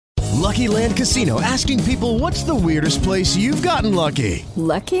Lucky Land Casino, asking people, what's the weirdest place you've gotten lucky?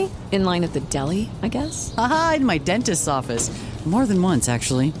 Lucky? In line at the deli, I guess? Aha, in my dentist's office. More than once,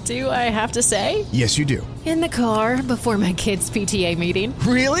 actually. Do I have to say? Yes, you do. In the car before my kids' PTA meeting.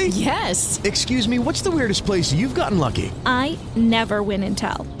 Really? Yes. Excuse me, what's the weirdest place you've gotten lucky? I never win and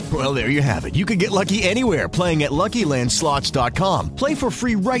tell. Well, there you have it. You can get lucky anywhere, playing at LuckyLandSlots.com. Play for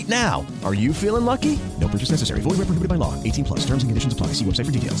free right now. Are you feeling lucky? No purchase necessary. Void where prohibited by law. 18 plus. Terms and conditions apply. See website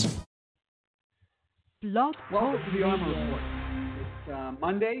for details. Welcome to the Armor Report. It's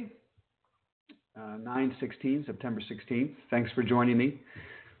Monday, 9/16, September 16th. Thanks for joining me.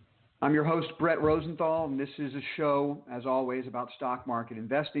 I'm your host, Brett Rosenthal, and this is a show, as always, about stock market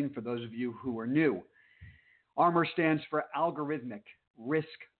investing for those of you who are new. ARMOR stands for Algorithmic Risk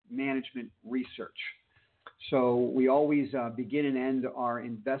Management Research. So we always begin and end our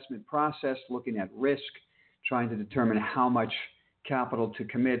investment process looking at risk, trying to determine how much capital to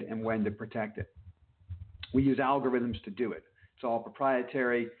commit and when to protect it. We use algorithms to do it. It's all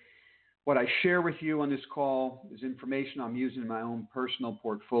proprietary. What I share with you on this call is information I'm using in my own personal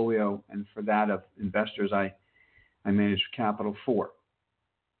portfolio and for that of investors I manage capital for.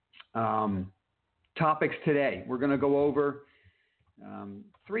 Topics today. We're going to go over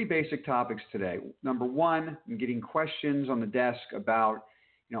three basic topics today. Number one, I'm getting questions on the desk about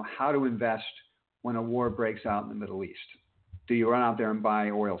how to invest when a war breaks out in the Middle East. Do you run out there and buy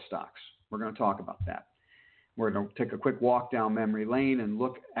oil stocks? We're going to talk about that. We're going to take a quick walk down memory lane and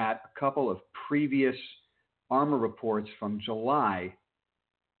look at a couple of previous ARMOR reports from July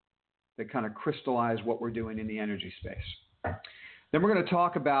that kind of crystallize what we're doing in the energy space. Then we're going to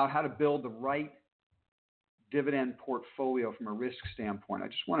talk about how to build the right dividend portfolio from a risk standpoint. I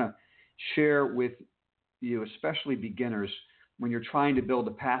just want to share with you, especially beginners, when you're trying to build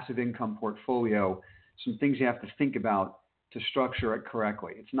a passive income portfolio, some things you have to think about to structure it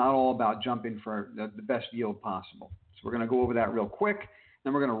correctly. It's not all about jumping for the best yield possible. So we're going to go over that real quick.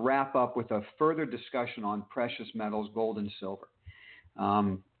 Then we're going to wrap up with a further discussion on precious metals, gold and silver.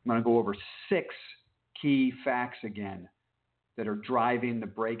 I'm going to go over 6 key facts again that are driving the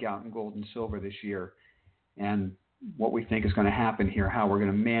breakout in gold and silver this year and what we think is going to happen here, how we're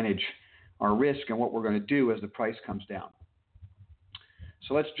going to manage our risk and what we're going to do as the price comes down.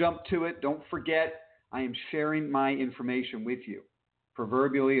 So let's jump to it. Don't forget, I am sharing my information with you.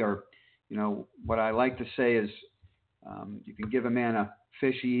 Proverbially, or what I like to say is you can give a man a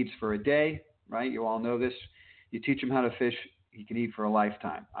fish he eats for a day, right? You all know this. You teach him how to fish, he can eat for a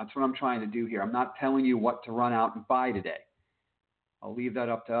lifetime. That's what I'm trying to do here. I'm not telling you what to run out and buy today. I'll leave that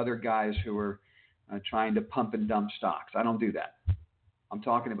up to other guys who are trying to pump and dump stocks. I don't do that. I'm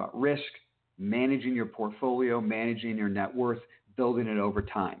talking about risk, managing your portfolio, managing your net worth, building it over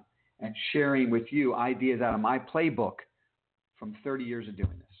time, and sharing with you ideas out of my playbook from 30 years of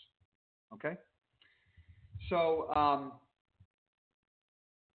doing this. Okay? So,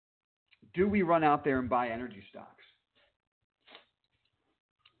 do we run out there and buy energy stocks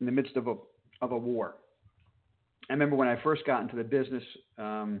in the midst of a war? I remember when I first got into the business,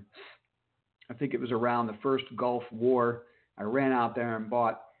 I think it was around the first Gulf War, I ran out there and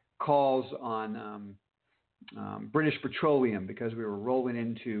bought calls on British Petroleum because we were rolling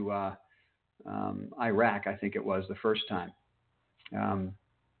into Iraq, I think it was the first time.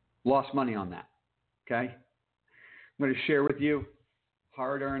 Lost money on that, okay? I'm going to share with you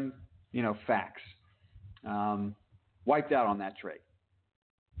hard-earned, facts. Wiped out on that trade.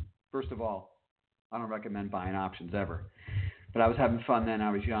 First of all, I don't recommend buying options ever. But I was having fun then. I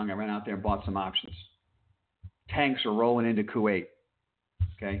was young. I ran out there and bought some options. Tanks are rolling into Kuwait,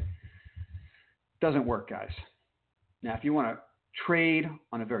 okay? Doesn't work, guys. Now, if you want to trade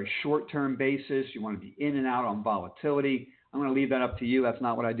on a very short-term basis, you want to be in and out on volatility, I'm going to leave that up to you. That's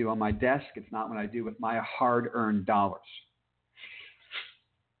not what I do on my desk. It's not what I do with my hard-earned dollars.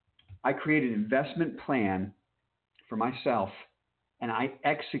 I create an investment plan for myself, and I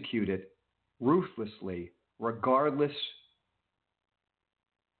execute it ruthlessly, regardless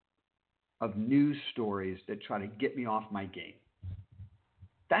of news stories that try to get me off my game.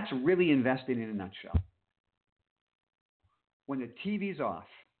 That's really investing in a nutshell. When the TV's off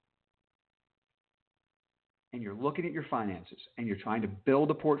and you're looking at your finances and you're trying to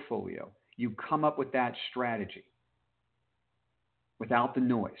build a portfolio, you come up with that strategy without the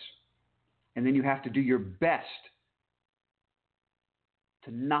noise. And then you have to do your best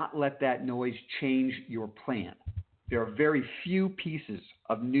to not let that noise change your plan. There are very few pieces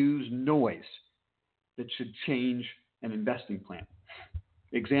of news noise that should change an investing plan.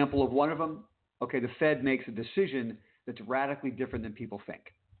 Example of one of them, okay, the Fed makes a decision that's radically different than people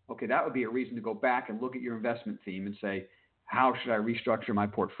think. Okay, that would be a reason to go back and look at your investment theme and say, how should I restructure my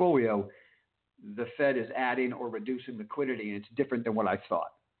portfolio, the Fed is adding or reducing liquidity, and it's different than what I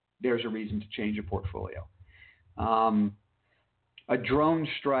thought. There's a reason to change your portfolio. A drone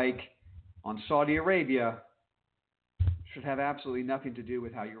strike on Saudi Arabia should have absolutely nothing to do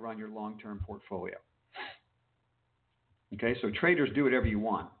with how you run your long-term portfolio. Okay, so traders do whatever you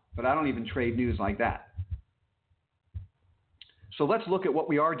want, but I don't even trade news like that. So let's look at what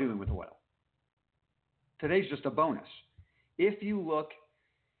we are doing with oil. Today's just a bonus. If you look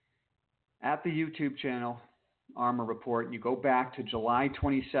at the YouTube channel, Armor Report, and you go back to July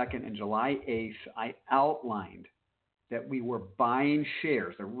 22nd and July 8th, I outlined that we were buying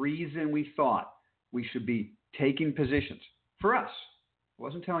shares. The reason we thought we should be taking positions for us. I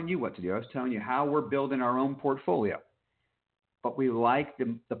wasn't telling you what to do. I was telling you how we're building our own portfolio. But we like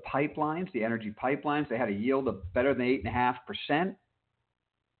the pipelines, the energy pipelines. They had a yield of better than 8.5%.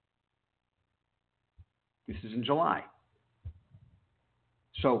 This is in July.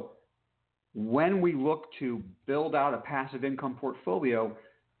 So when we look to build out a passive income portfolio,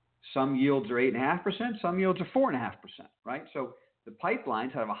 some yields are 8.5%, some yields are 4.5%, right? So the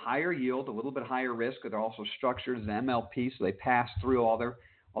pipelines have a higher yield, a little bit higher risk, but they're also structured as an MLP, so they pass through all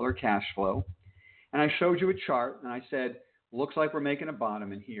their cash flow. And I showed you a chart, and I said, looks like we're making a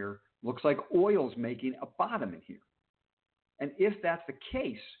bottom in here. Looks like oil's making a bottom in here. And if that's the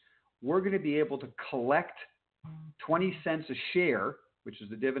case, we're going to be able to collect 20 cents a share, which is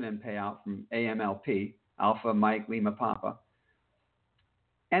the dividend payout from AMLP, Alpha Mike Lima Papa.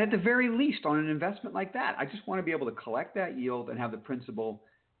 And at the very least, on an investment like that, I just want to be able to collect that yield and have the principal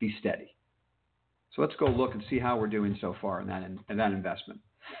be steady. So let's go look and see how we're doing so far in that investment.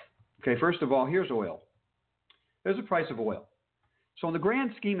 Okay, first of all, here's oil. There's the price of oil. So in the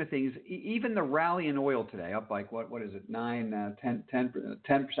grand scheme of things, even the rally in oil today, up like, what is it, 10%,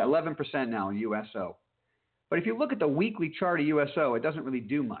 11% now in USO. But if you look at the weekly chart of USO, it doesn't really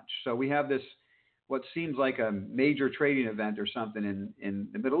do much. So we have this, what seems like a major trading event or something in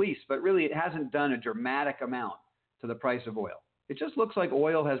the Middle East, but really it hasn't done a dramatic amount to the price of oil. It just looks like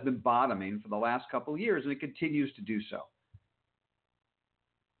oil has been bottoming for the last couple of years, and it continues to do so.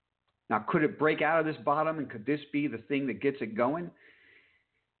 Now, could it break out of this bottom, and could this be the thing that gets it going?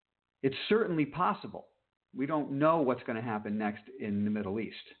 It's certainly possible. We don't know what's going to happen next in the Middle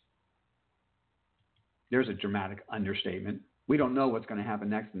East. There's a dramatic understatement. We don't know what's going to happen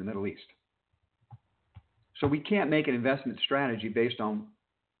next in the Middle East. So we can't make an investment strategy based on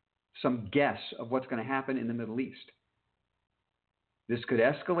some guess of what's going to happen in the Middle East. This could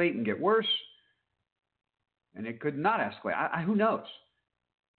escalate and get worse, and it could not escalate. Who knows?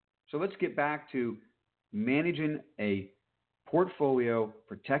 So let's get back to managing a portfolio,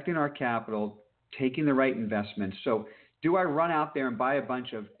 protecting our capital, taking the right investments. So do I run out there and buy a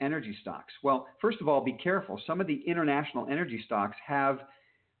bunch of energy stocks? Well, first of all, be careful. Some of the international energy stocks have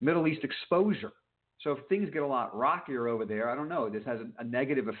Middle East exposure. So if things get a lot rockier over there, I don't know, this has a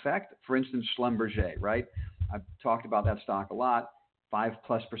negative effect. For instance, Schlumberger, right? I've talked about that stock a lot,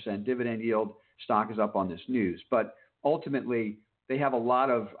 5+% dividend yield. Stock is up on this news. But ultimately, they have a lot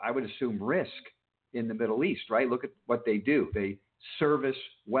of, I would assume, risk in the Middle East, right? Look at what they do. They service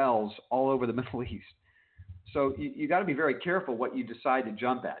wells all over the Middle East. So you got to be very careful what you decide to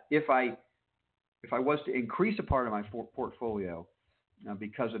jump at. If I was to increase a part of my portfolio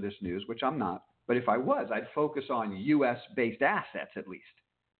because of this news, which I'm not, but if I was, I'd focus on U.S.-based assets at least,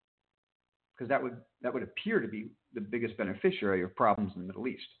 because that would appear to be the biggest beneficiary of problems in the Middle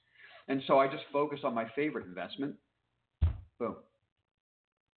East. And so I just focus on my favorite investment. Boom.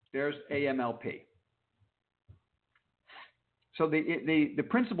 There's AMLP. So the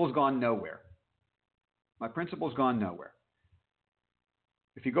principal's gone nowhere. My principal's gone nowhere.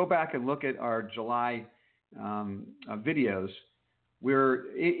 If you go back and look at our July videos, we're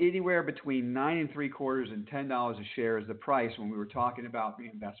anywhere between $9.75 and $10 a share is the price when we were talking about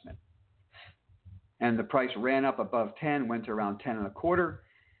reinvestment. And the price ran up above 10, went to around 10.25.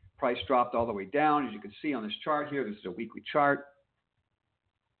 Price dropped all the way down. As you can see on this chart here, this is a weekly chart.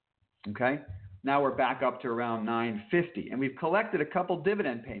 Okay, now we're back up to around $9.50, and we've collected a couple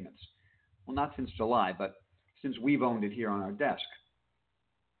dividend payments. Well, not since July, but since we've owned it here on our desk.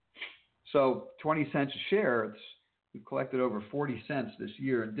 So 20 cents a share, we've collected over 40 cents this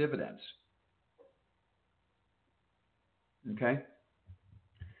year in dividends. Okay,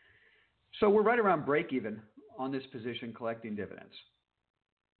 so we're right around break even on this position collecting dividends.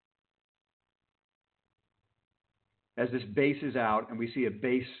 As this bases out and we see a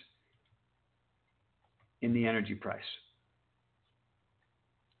base in the energy price.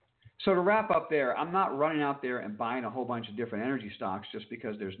 So to wrap up there, I'm not running out there and buying a whole bunch of different energy stocks just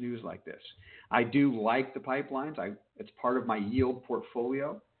because there's news like this. I do like the pipelines. It's part of my yield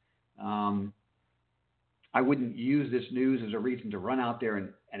portfolio. I wouldn't use this news as a reason to run out there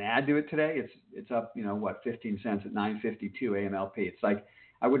and add to it today. It's up, 15 cents at 9.52 AMLP. It's like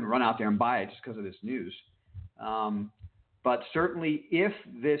I wouldn't run out there and buy it just because of this news. But certainly if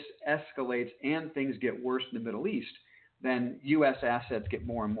this escalates and things get worse in the Middle East, then U.S. assets get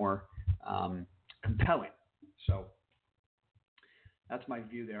more and more compelling. So that's my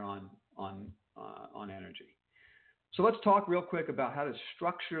view there on energy. So let's talk real quick about how to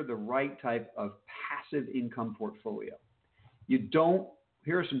structure the right type of passive income portfolio.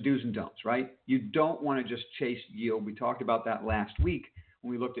 Here are some do's and don'ts, right? You don't want to just chase yield. We talked about that last week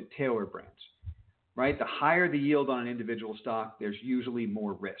when we looked at Taylor Brands, right? The higher the yield on an individual stock, there's usually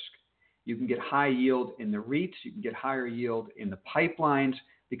more risk. You can get high yield in the REITs. You can get higher yield in the pipelines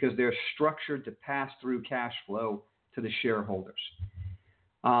because they're structured to pass through cash flow to the shareholders.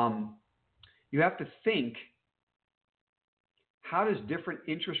 You have to think, how does different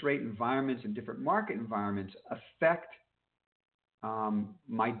interest rate environments and different market environments affect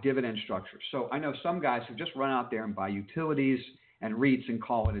my dividend structure? So I know some guys who just run out there and buy utilities and REITs and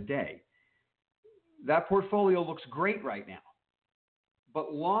call it a day. That portfolio looks great right now.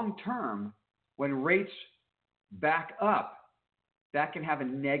 But long term, when rates back up, that can have a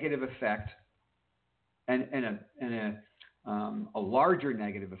negative effect and a larger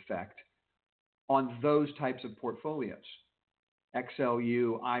negative effect on those types of portfolios.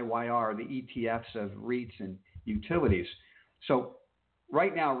 XLU, IYR, the ETFs of REITs and utilities. So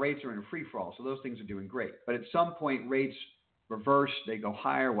right now rates are in a free fall, so those things are doing great. But at some point rates reverse, they go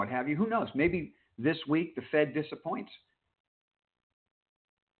higher, what have you. Who knows? Maybe this week the Fed disappoints.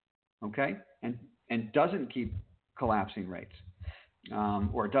 Okay? And doesn't keep collapsing rates.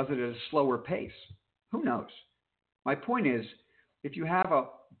 Or does it at a slower pace. Who knows? My point is, if you have a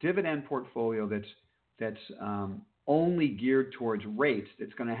dividend portfolio that's only geared towards rates,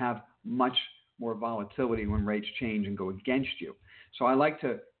 it's going to have much more volatility when rates change and go against you. So I like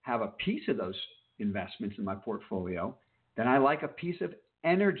to have a piece of those investments in my portfolio. Then I like a piece of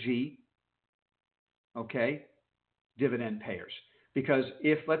energy, okay, dividend payers. Because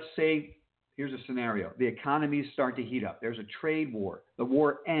if, let's say, here's a scenario, the economies start to heat up. There's a trade war. The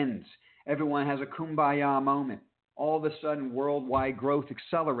war ends. Everyone has a kumbaya moment. All of a sudden, worldwide growth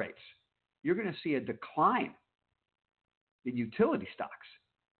accelerates. You're going to see a decline in utility stocks,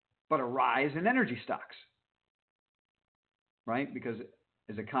 but a rise in energy stocks, right? Because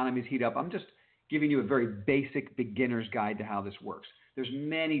as economies heat up, I'm just giving you a very basic beginner's guide to how this works. There's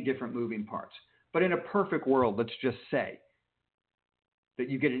many different moving parts. But in a perfect world, let's just say that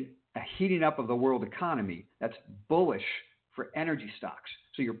you get a heating up of the world economy that's bullish for energy stocks.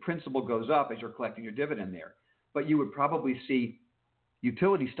 So your principal goes up as you're collecting your dividend there. But you would probably see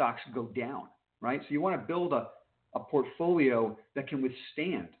utility stocks go down, right? So you want to build a portfolio that can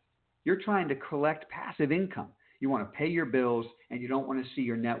withstand. You're trying to collect passive income. You want to pay your bills, and you don't want to see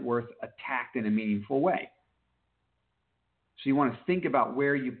your net worth attacked in a meaningful way. So you want to think about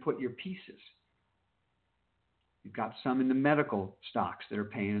where you put your pieces. You've got some in the medical stocks that are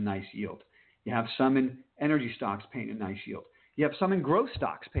paying a nice yield. You have some in energy stocks paying a nice yield. You have some in growth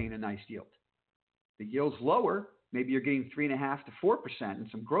stocks paying a nice yield. The yield's lower. Maybe you're getting 3.5% to 4% in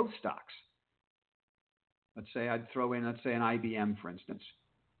some growth stocks. Let's say I'd throw in, an IBM, for instance.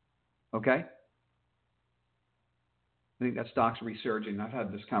 Okay? I think that stock's resurging. I've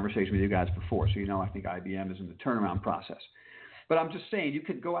had this conversation with you guys before, so you know I think IBM is in the turnaround process. But I'm just saying, you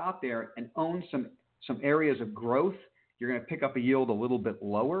could go out there and own some areas of growth. You're going to pick up a yield a little bit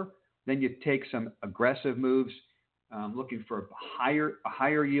lower. Then you take some aggressive moves, looking for a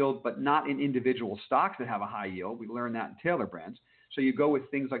higher yield, but not in individual stocks that have a high yield. We learned that in Taylor Brands. So you go with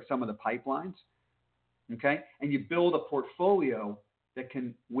things like some of the pipelines, okay? And you build a portfolio that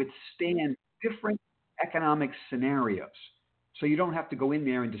can withstand different economic scenarios. So you don't have to go in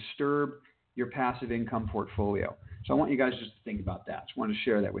there and disturb your passive income portfolio. So I want you guys just to think about that. Just wanted to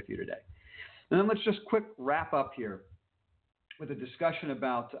share that with you today. And then let's just quick wrap up here with a discussion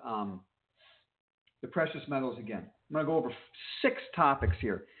about the precious metals again. I'm going to go over 6 topics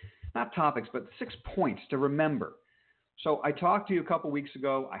here. Not topics, but 6 points to remember. So I talked to you a couple weeks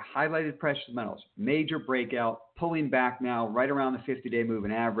ago. I highlighted precious metals. Major breakout, pulling back now right around the 50-day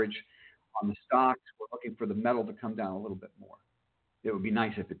moving average. On the stocks, we're looking for the metal to come down a little bit more. It would be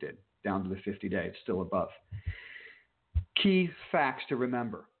nice if it did, down to the 50-day. It's still above. Key facts to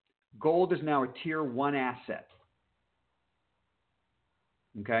remember. Gold is now a tier 1 asset.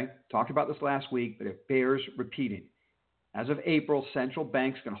 Okay? Talked about this last week, but it bears repeating. as of April, central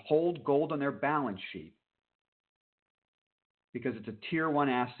banks can hold gold on their balance sheet because it's a tier 1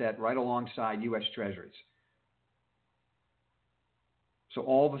 asset right alongside U.S. Treasuries. So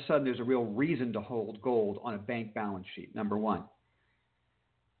all of a sudden, there's a real reason to hold gold on a bank balance sheet, number one.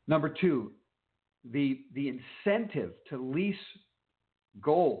 Number two, the incentive to lease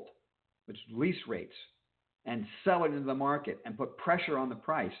gold, which is lease rates, and sell it into the market and put pressure on the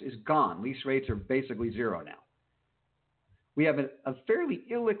price is gone. Lease rates are basically zero now. We have a fairly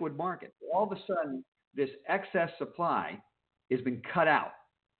illiquid market. All of a sudden, this excess supply has been cut out,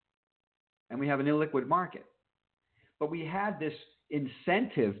 and we have an illiquid market. But we had this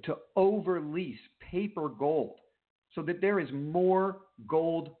incentive to overlease paper gold so that there is more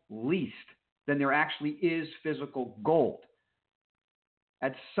gold leased than there actually is physical gold.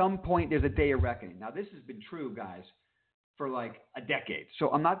 At some point, there's a day of reckoning. Now, this has been true, guys, for like a decade. So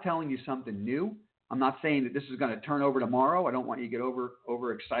I'm not telling you something new. I'm not saying that this is going to turn over tomorrow. I don't want you to get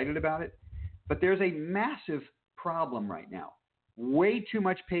overexcited about it. But there's a massive problem right now. Way too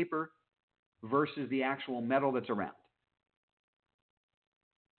much paper versus the actual metal that's around.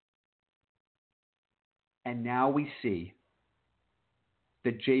 And now we see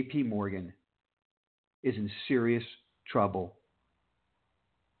that JP Morgan is in serious trouble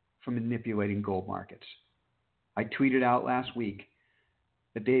for manipulating gold markets. I tweeted out last week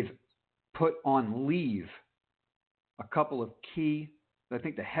that they've put on leave a couple of key, I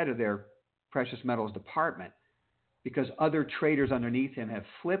think the head of their precious metals department, because other traders underneath him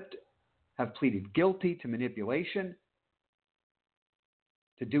have pleaded guilty to manipulation,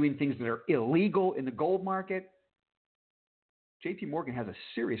 to doing things that are illegal in the gold market. JP Morgan has a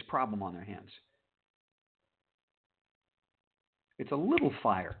serious problem on their hands. It's a little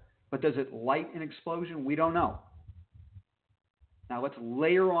fire, but does it light an explosion? We don't know. Now let's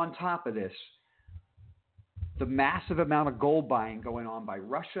layer on top of this the massive amount of gold buying going on by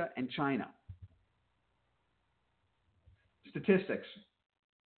Russia and China. Statistics.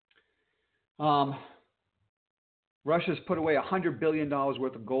 Russia's put away $100 billion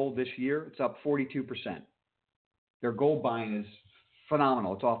worth of gold this year. It's up 42%. Their gold buying is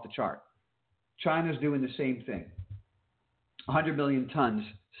phenomenal. It's off the chart. China's doing the same thing. 100 million tons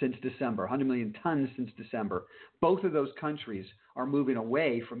since December. 100 million tons since December. Both of those countries are moving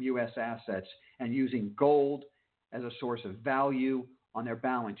away from U.S. assets and using gold as a source of value on their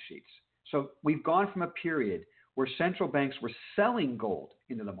balance sheets. So we've gone from a period where central banks were selling gold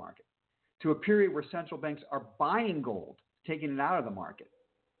into the market to a period where central banks are buying gold, taking it out of the market.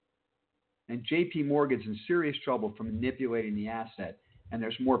 And JP Morgan's in serious trouble for manipulating the asset, and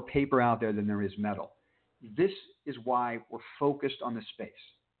there's more paper out there than there is metal. This is why we're focused on the space.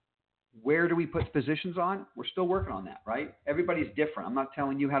 Where do we put positions on? We're still working on that, right? Everybody's different. I'm not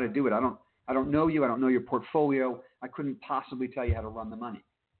telling you how to do it. I don't know you. I don't know your portfolio. I couldn't possibly tell you how to run the money.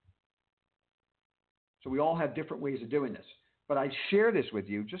 So we all have different ways of doing this. But I share this with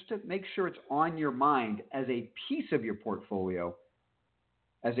you just to make sure it's on your mind as a piece of your portfolio,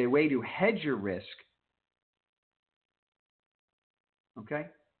 as a way to hedge your risk, okay?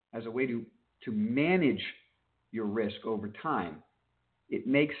 As a way to manage your risk over time. It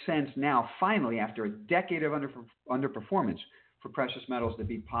makes sense now, finally, after a decade of underperformance, for precious metals to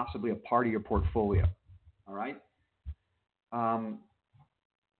be possibly a part of your portfolio. All right? I'm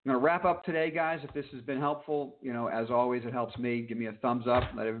going to wrap up today, guys. If this has been helpful, as always, it helps me. Give me a thumbs up.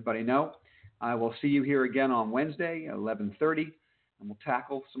 Let everybody know. I will see you here again on Wednesday at 11:30, and we'll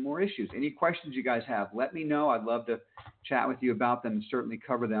tackle some more issues. Any questions you guys have, let me know. I'd love to chat with you about them and certainly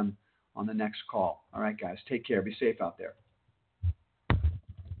cover them on the next call. All right, guys. Take care. Be safe out there.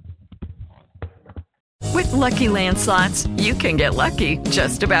 With Lucky Land Slots, you can get lucky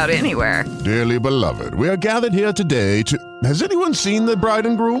just about anywhere. Dearly beloved, we are gathered here today to... Has anyone seen the bride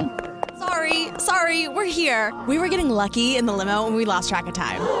and groom? Sorry, we're here. We were getting lucky in the limo and we lost track of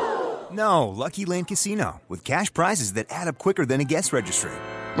time. No, Lucky Land Casino, with cash prizes that add up quicker than a guest registry.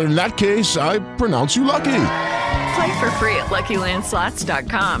 In that case, I pronounce you lucky. Play for free at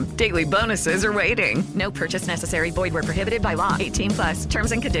LuckyLandSlots.com. Daily bonuses are waiting. No purchase necessary. Void where prohibited by law. 18+.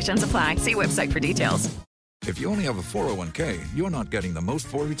 Terms and conditions apply. See website for details. If you only have a 401k, you're not getting the most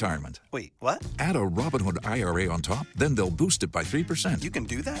for retirement. Wait, what? Add a Robinhood IRA on top, then they'll boost it by 3%. You can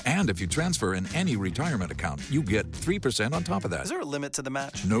do that? And if you transfer in any retirement account, you get 3% on top of that. Is there a limit to the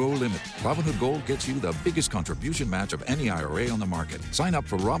match? No limit. Robinhood Gold gets you the biggest contribution match of any IRA on the market. Sign up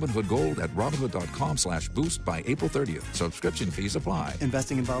for Robinhood Gold at Robinhood.com/boost by April 30th. Subscription fees apply.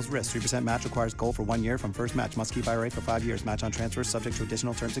 Investing involves risk. 3% match requires gold for 1 year from first match. Must keep IRA for 5 years. Match on transfers subject to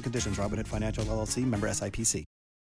additional terms and conditions. Robinhood Financial LLC, member SIPC.